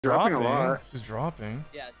Dropping a lot. She's dropping.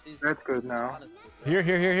 Yeah, she's. That's good now. Here.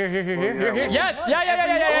 yeah. Yes!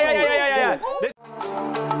 Yeah. This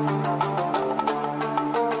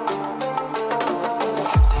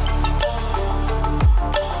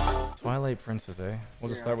Twilight Princess, eh? We'll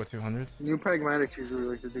just start with 200s. New pragmatics usually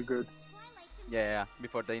like to do good. Yeah,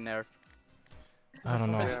 before they nerf. I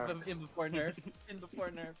don't know. Yeah. In before nerf. In before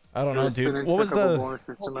nerf. I don't know, dude. What was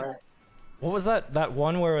that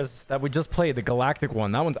one where it was that we just played, the galactic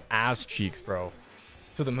one? That one's ass cheeks, bro.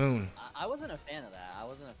 To the moon. I wasn't a fan of that. I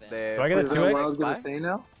wasn't a fan. Do I get a 2x? Wild's gonna stay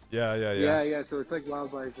now? Yeah. So it's like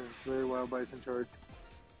Wild Bison. It's very Wild Bison charge.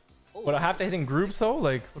 But I have to hit in groups though?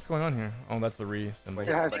 Like, what's going on here? Oh, that's the re symbol. It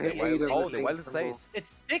has to hit 8 of Oh, the the wild stays.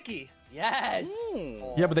 It's sticky. Yes.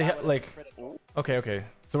 Ooh. Yeah, but they that hit would've like. been critical. Okay.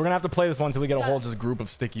 So we're gonna have to play this one until we get a whole just group of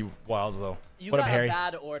sticky wilds though. You What up, got Harry? a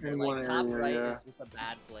bad order. In Like one top area, right yeah. is just a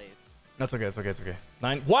bad place. That's okay. It's okay.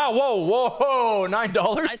 9. Wow! Whoa!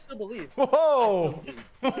 $9. I still believe. Whoa!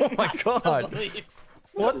 Oh my I still god! believe.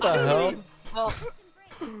 What the hell, Oh,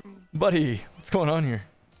 buddy? What's going on here?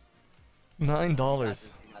 $9.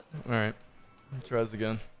 All right, try this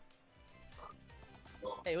again.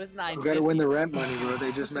 Hey, it was 9. We gotta win the rent money, bro.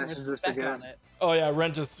 They just Some mentioned this respect again. on it. Oh yeah,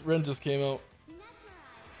 rent just came out.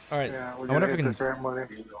 All right. Yeah, we're I wonder gonna if we hit can. this rent money.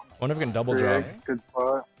 Wonder if we can double drop. 3x, good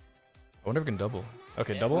spot. I wonder if we can double.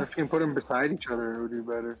 Okay, Yeah. double. If you can put them beside each other, it would do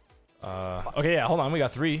better. Okay, yeah. Hold on, we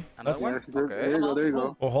got 3. Another That's. one? Yeah, there Okay. you go. There you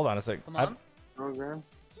go. Oh, hold on a sec. Come on. Oh, man.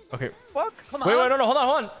 Okay. Fuck. Come on. Wait, no, hold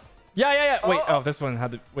on. Yeah. Wait. Oh. Oh, this one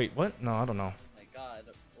had to. Wait, what? No, I don't know. Oh my god.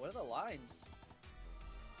 What are the lines?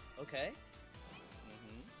 Okay.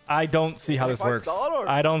 I don't see how this works. $25.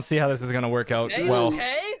 I don't see how this is gonna work out Okay. well.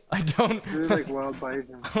 Okay. I don't. This is like Wild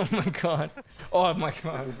Bison. Oh my god. Oh my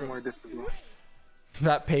god. It's more difficult.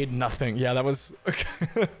 That paid nothing. Yeah, that was.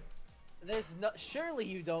 Okay. There's no. Surely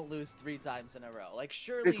you don't lose 3 times in a row. Like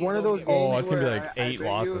surely. It's you one of don't those get- Oh, games it's gonna be where like I 8 bet you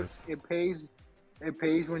losses. It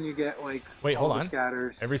pays when you get like. Wait, all hold the on.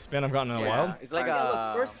 Scatters. Every spin I've gotten in a Yeah, wild. it's like Yeah, look,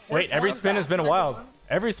 a. first Wait, every one spin has been a second wild. one.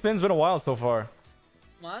 Every spin's been a wild so far.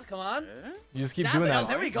 Come on. You just keep Damn doing it, that. oh,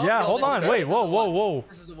 there we go. Yeah, Yo, hold this on. is- Wait, this is the one. whoa.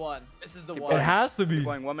 This is the one. This is the Keep one. It has to be.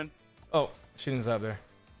 Going woman. Oh, she didn't zap there.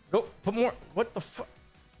 Go, put more. What the fuck?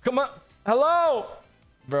 Come on. Hello,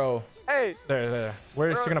 bro. Hey. There.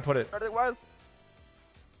 Where is she gonna put it? Are they wilds?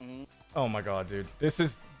 Oh my god, dude. This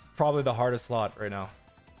is probably the hardest slot right now.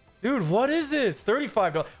 Dude, what is this?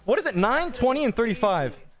 $35. What is it? 9, 20, and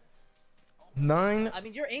 35. 9. I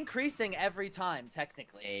mean, you're increasing every time,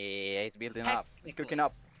 technically. Hey, he's building up. He's cooking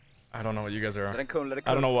up. I don't know what you guys are. Let it cool. Let it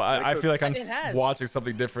cool. I don't know what. I feel like I'm It has. watching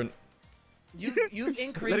something different. You've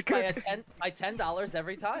increased by $10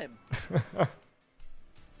 every time.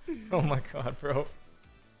 Oh my god, bro.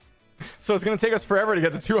 So it's gonna take us forever to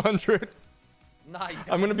get to 200. Nah, you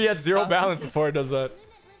I'm gonna be at 0 balance before it does that.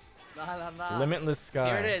 Nah. Limitless sky.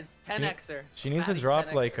 Here it is, 10xer. She needs to Fatty drop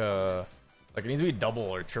 10Xer. like it needs to be double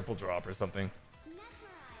or triple drop or something.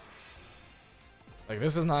 Like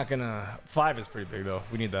this is not gonna. 5 is pretty big though.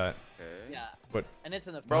 We need that. Okay. Yeah, But and it's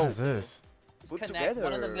in the what is this? Just Put connect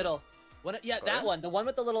one in the together. middle. Yeah, that Right? one. The one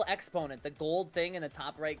with the little exponent, the gold thing in the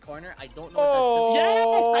top right corner. I don't know Oh,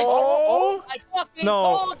 what that's. Yes, I fucking No.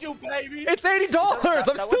 told you, baby. It's $80.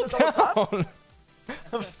 I'm that still was the double down.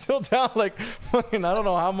 I'm still down like fucking. I don't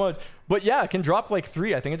know how much. But yeah, it can drop like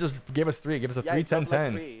 3. I think it just gave us 3. It gives us a 3, 10,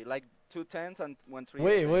 10. Like 2 10s and 1 3.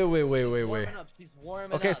 Wait. Warming up. She's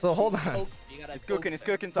warming Okay, up. so hold She's on. coaxed. You gotta He's cooking. He's coax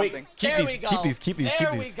her. cooking something. Wait, keep There these. we go. Keep these.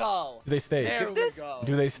 There we go. Do they stay? There Keep we this? go.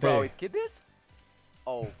 Do they stay? Bro, get this?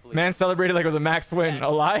 Oh, please. Man celebrated like it was a max win. Yes.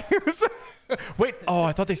 Alive? Wait. Oh,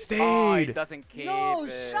 I thought they Oh, stayed. it doesn't keep No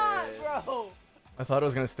it. shot, bro. I thought it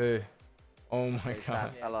was gonna stay. Oh my It's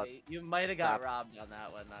god. sad. A lot. You might have got Zap. robbed on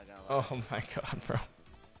that one. Not gonna lie. Oh my god, bro.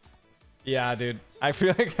 Yeah, dude. I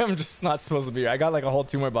feel like I'm just not supposed to be here. I got like a whole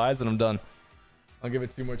 2 more buys and I'm done. I'll give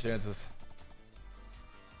it 2 more chances.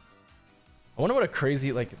 I wonder what a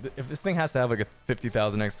crazy like if this thing has to have like a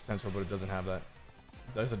 50,000 X potential, but it doesn't have that.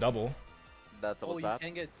 There's a double. That's Oh, what's you up.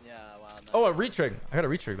 can get. Yeah, wow. Nice. Oh, a retrig. I got a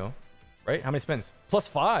retrig though. Right? How many spins?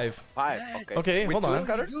 +5. 5. Yes. Okay. Okay, With hold 2 on.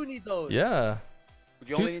 scatters? You need those. Yeah.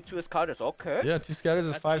 You only Two- need 2 scatters. Okay. Yeah, 2 scatters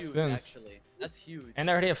is That's 5 huge, spins. Actually, that's huge. And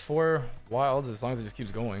I already have 4 wilds as long as it just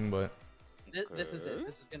keeps going, but This is it.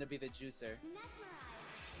 This is gonna be the juicer.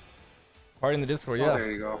 party in the Discord, Oh, yeah.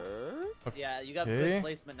 there you go. Yeah, you got Okay. good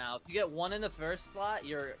placement now. If you get 1 in the first slot,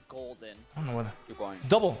 you're golden. I don't know what. Keep going.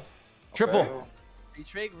 Double. Triple. Okay.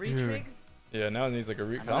 Retrig. Yeah, now it needs like a I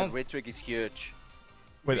know recount. that red trick is huge.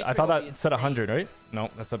 Wait, I retrig thought will be that said insane. 100, right? No,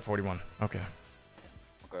 that said 41. Okay.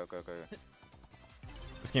 Okay.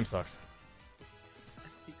 This game sucks.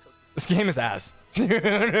 This game is ass.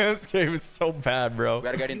 This game is so bad, bro. We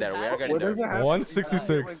are getting there. We are getting What there. does it have? 166.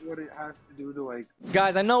 Like what it has to do to like.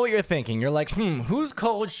 Guys, I know what you're thinking. You're like, whose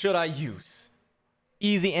code should I use?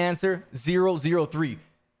 Easy answer, 003.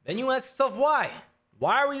 Then you ask yourself why.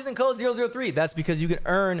 Why are we using code 003? That's because you can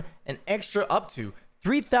earn an extra up to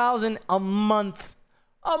 3,000 a month.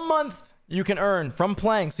 A month you can earn from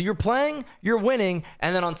playing. So you're playing, you're winning,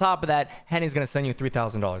 and then on top of that, Henny's gonna send you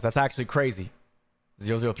 $3,000. That's actually crazy.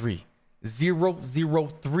 003.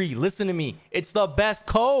 003. Listen to me. It's the best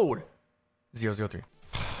code. 003.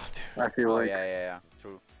 I feel Oh like. yeah.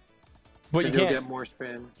 True. But you And you'll can't. get more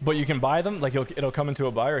spins. But you can buy them. Like it'll come into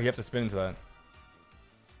a buy, or you have to spin into that.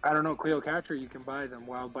 I don't know, Cleocatra, you can buy them.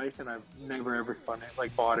 Wild Bison, I've never ever spun it,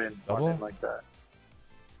 like bought it and spun Double? it like that.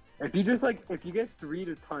 If you just like, if you get 3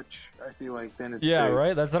 to touch, I feel like then it's Yeah, big.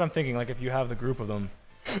 right. That's what I'm thinking. Like if you have the group of them,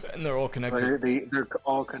 and they're all But connected. they're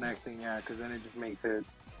all connecting, yeah, because then it just makes it.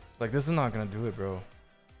 Like this is not gonna do it, bro.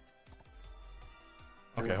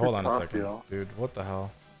 Okay, It's hold on a tough, second, yo. dude. What the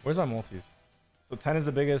hell? Where's my multis? So 10 is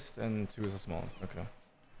the biggest and 2 is the smallest. Okay.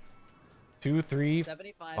 2, 3,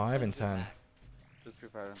 75 5, and plus your 10. max. 2, 3,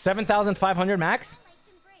 5. 7,500 max?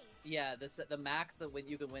 Yeah, the max that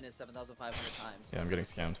you can win is 7,500 times. Yeah, I'm getting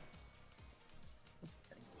scammed.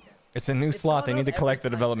 Getting scared. It's a new It's slot. not They need to every collect the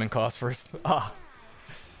time. development cost first. Ah.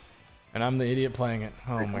 And I'm the idiot playing it.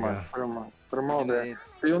 Oh my Come god. on, put them all there.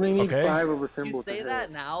 So you only need Okay. 5 of a You symbol to say hit.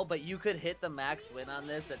 that now, but you could hit the max win on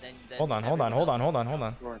this, and then. Hold on. everyone else- Hold on.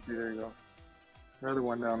 Go on, see, there you go. Another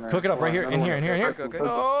one down there. Cook it up Come right on, here, another in one. here, in here, in here. Okay, okay.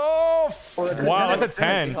 Oh, Oh, that's a wow, 10. that's a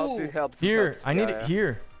 10. It helps. It helps. Here, helps. I need Yeah, it yeah.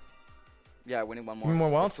 here. Yeah, we need one more. Give me more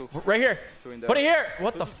wilds. Two. Right here. Two in there. Put it here.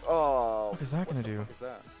 What the? Oh. What is that gonna the do? fuck is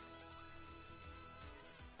that?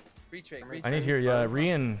 Retrig. I need here, yeah,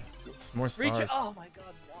 and more Retrig. stars. Oh my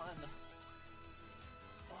god, one.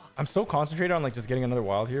 I'm so concentrated on like just getting another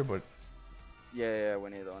wild here, but Yeah, we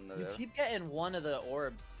need one You there. keep getting one of the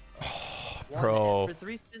orbs. One, bro. For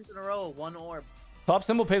 3 spins in a row, one orb. top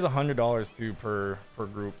symbol pays $100 too per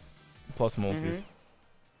group, plus multis. Mhm.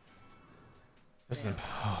 This is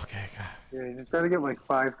okay. God. Yeah, you just gotta get like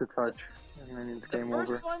 5 to touch, and then it's The game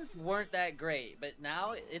first over. ones weren't that great, but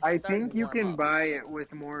now it's. I starting think to you warm can up. buy it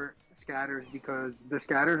with more scatters because the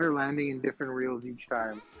scatters are landing in different reels each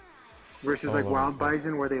time. Versus All like over Wild the place.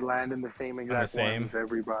 Bison where they land in the same exact same? ones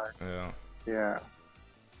every buy. Yeah. Yeah.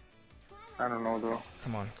 I don't know though.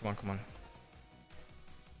 Come on.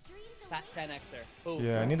 Fat 10xer. Boom.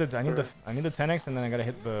 Yeah, I need the 10x, and then I gotta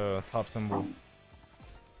hit the top symbol.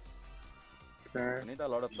 Okay. We need a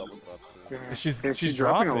lot of double drops. Yeah. She's dropping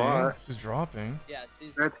dropping. a lot. She's dropping. Yeah,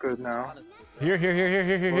 these, That's good now. honestly, Here.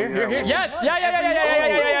 yeah. Yes!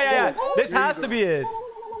 Yeah. This has to be it.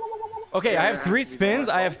 Okay, I have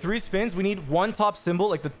 3 spins. We need one top symbol,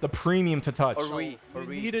 like the premium to touch. Or You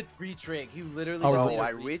need a retrig. You literally Oh, just no. need Oh, a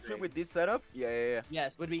I retrig with this setup? Yeah.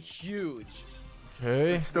 Yes, would be huge.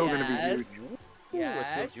 Okay. It's still gonna be Yes. huge. Ooh, we're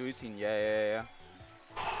Yes. still juicing. Yeah.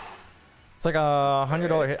 It's like a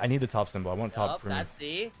 $100 hit. I need the top symbol. I want top Yup, premium. that's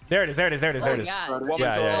see. There it is. Oh There it is. yeah. One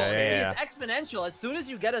Yeah, It's- yeah. It's exponential. As soon as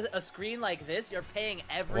you get a screen like this, you're paying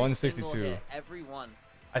every 162. single hit. Every one.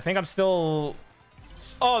 I think I'm still.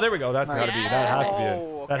 Oh, there we go. That's gotta be. That has to be it.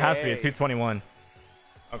 Oh, That has to be it. okay. 221.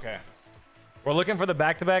 Okay. We're looking for the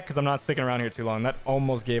back-to-back because I'm not sticking around here too long. That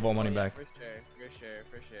almost gave all money Oh, yeah, back. For sure.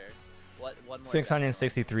 What? One more.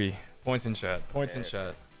 663 points in chat. Points in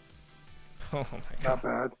chat. Oh my god. Not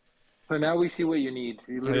bad. So now we see what you need.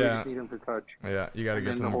 You literally Yeah. just need them to touch. Yeah, you gotta And get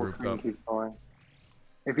then the them whole grouped screen up. keeps going.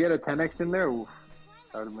 If you had a 10x in there, oof,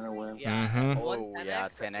 that would have been a win. Yeah. Mhm. One Oh, 10x, yeah,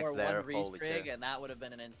 10x or there, one holy retrig, shit. and that would have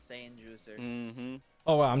been an insane juicer. Mm-hmm.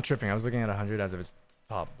 Oh wow, I'm tripping. I was looking at 100 as if it's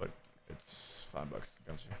top, but it's $5.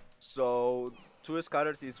 Gotcha. So 2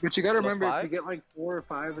 scatters is. But you gotta plus remember, if 5? you get like 4 or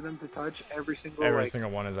 5 of them to touch, every single Every like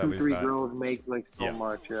single one is at 2, least 3 that. girls makes like so Yeah.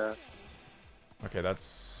 much. Yeah. Okay,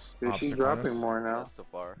 that's. Dude, she's opposite dropping corners. more now. That's too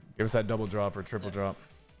far. Give us that double drop or triple drop.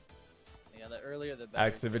 Yeah, the earlier the better.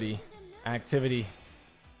 Activity.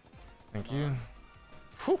 Thank you.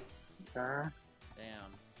 Whew. Okay.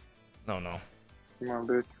 Damn. No. Come on,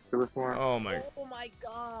 bitch. Give us more. Oh my. Oh my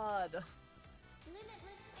god.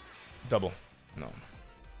 Double. No.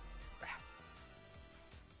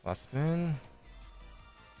 Last spin.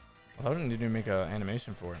 I didn't need to make an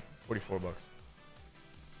animation for it. $44. Okay.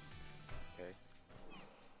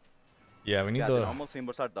 Yeah, we need Yeah, the. the normal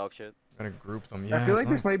symbols are dog shit. Gotta group them. Yeah. I feel it's like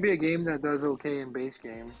this not- might be a game that does okay in base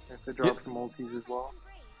game if it drops multis as well.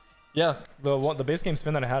 Yeah, the base game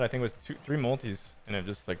spin that I had, I think was 3 multis, and it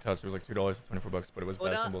just like touched. It was like $2 to $24, but it was Go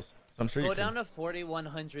bad down- symbols. So I'm sure you Go can. down to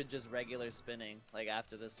 4100 just regular spinning, like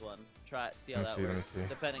after this one. See how Let me that see, let me works, see.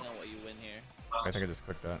 depending on what you win here. I think I just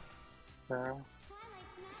clicked that. Yeah.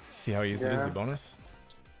 See how easy it is, Yeah. the bonus?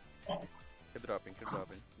 Keep dropping,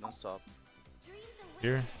 non-stop.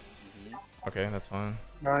 Here? Okay, that's fine.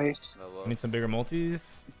 Nice. I need some bigger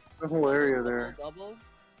multis. The whole area there. Double. What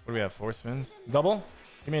do we have? 4 spins? Double?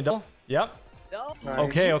 Give me a double? Yep. No. Nice.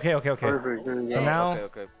 Okay. Perfect. There you So go. now,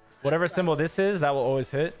 Okay. whatever symbol this is, that will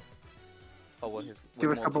always hit. Oh, what is?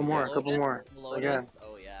 Give us a couple more. A couple more. Again.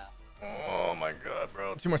 Oh yeah. Oh my god,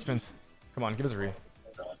 bro. 2 more spins. Come on, give us a re.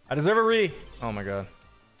 I deserve a re. Oh my god.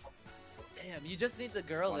 Damn, you just need the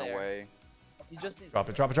girl One there. away. You just need. Drop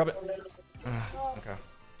it. Okay.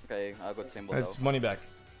 Okay, I got symbol It's though. money back.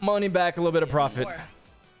 Money back, a little bit of profit.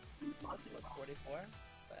 Plus 44.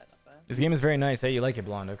 Bad, not bad. This game is very nice. Hey, you like it,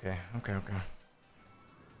 blonde? Okay.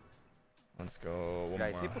 Let's go. One Yeah,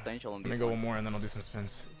 I more. see potential in Let this me go one more and then I'll do some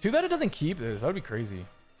spins. Too bad it doesn't keep this. That would be crazy.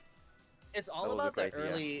 It's all That would be about the crazy,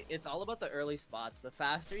 yeah. early. It's all about the early spots. The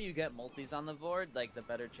faster you get multis on the board, like the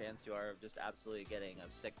better chance you are of just absolutely getting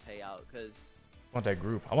a sick payout. Because I want that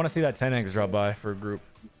group. I want to see that 10x drop by for a group.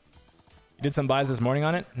 You did some buys this morning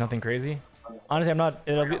on it? Nothing crazy? Honestly, I'm not.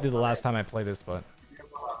 It'll be the last time I play this, but.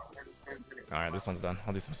 Alright, this one's done.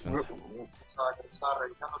 I'll do some spins.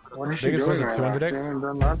 What is she Biggest doing was a right 200X? now? She hasn't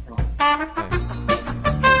done nothing.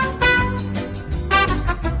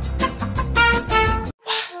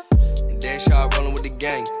 Dead shot rolling with the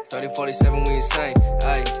gang. 30-47, we insane.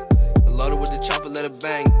 Ayy. Loaded with the chopper, let it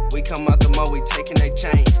bang. We come out the mud, we taking they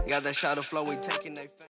chain. Got that shot of flow, we taking they.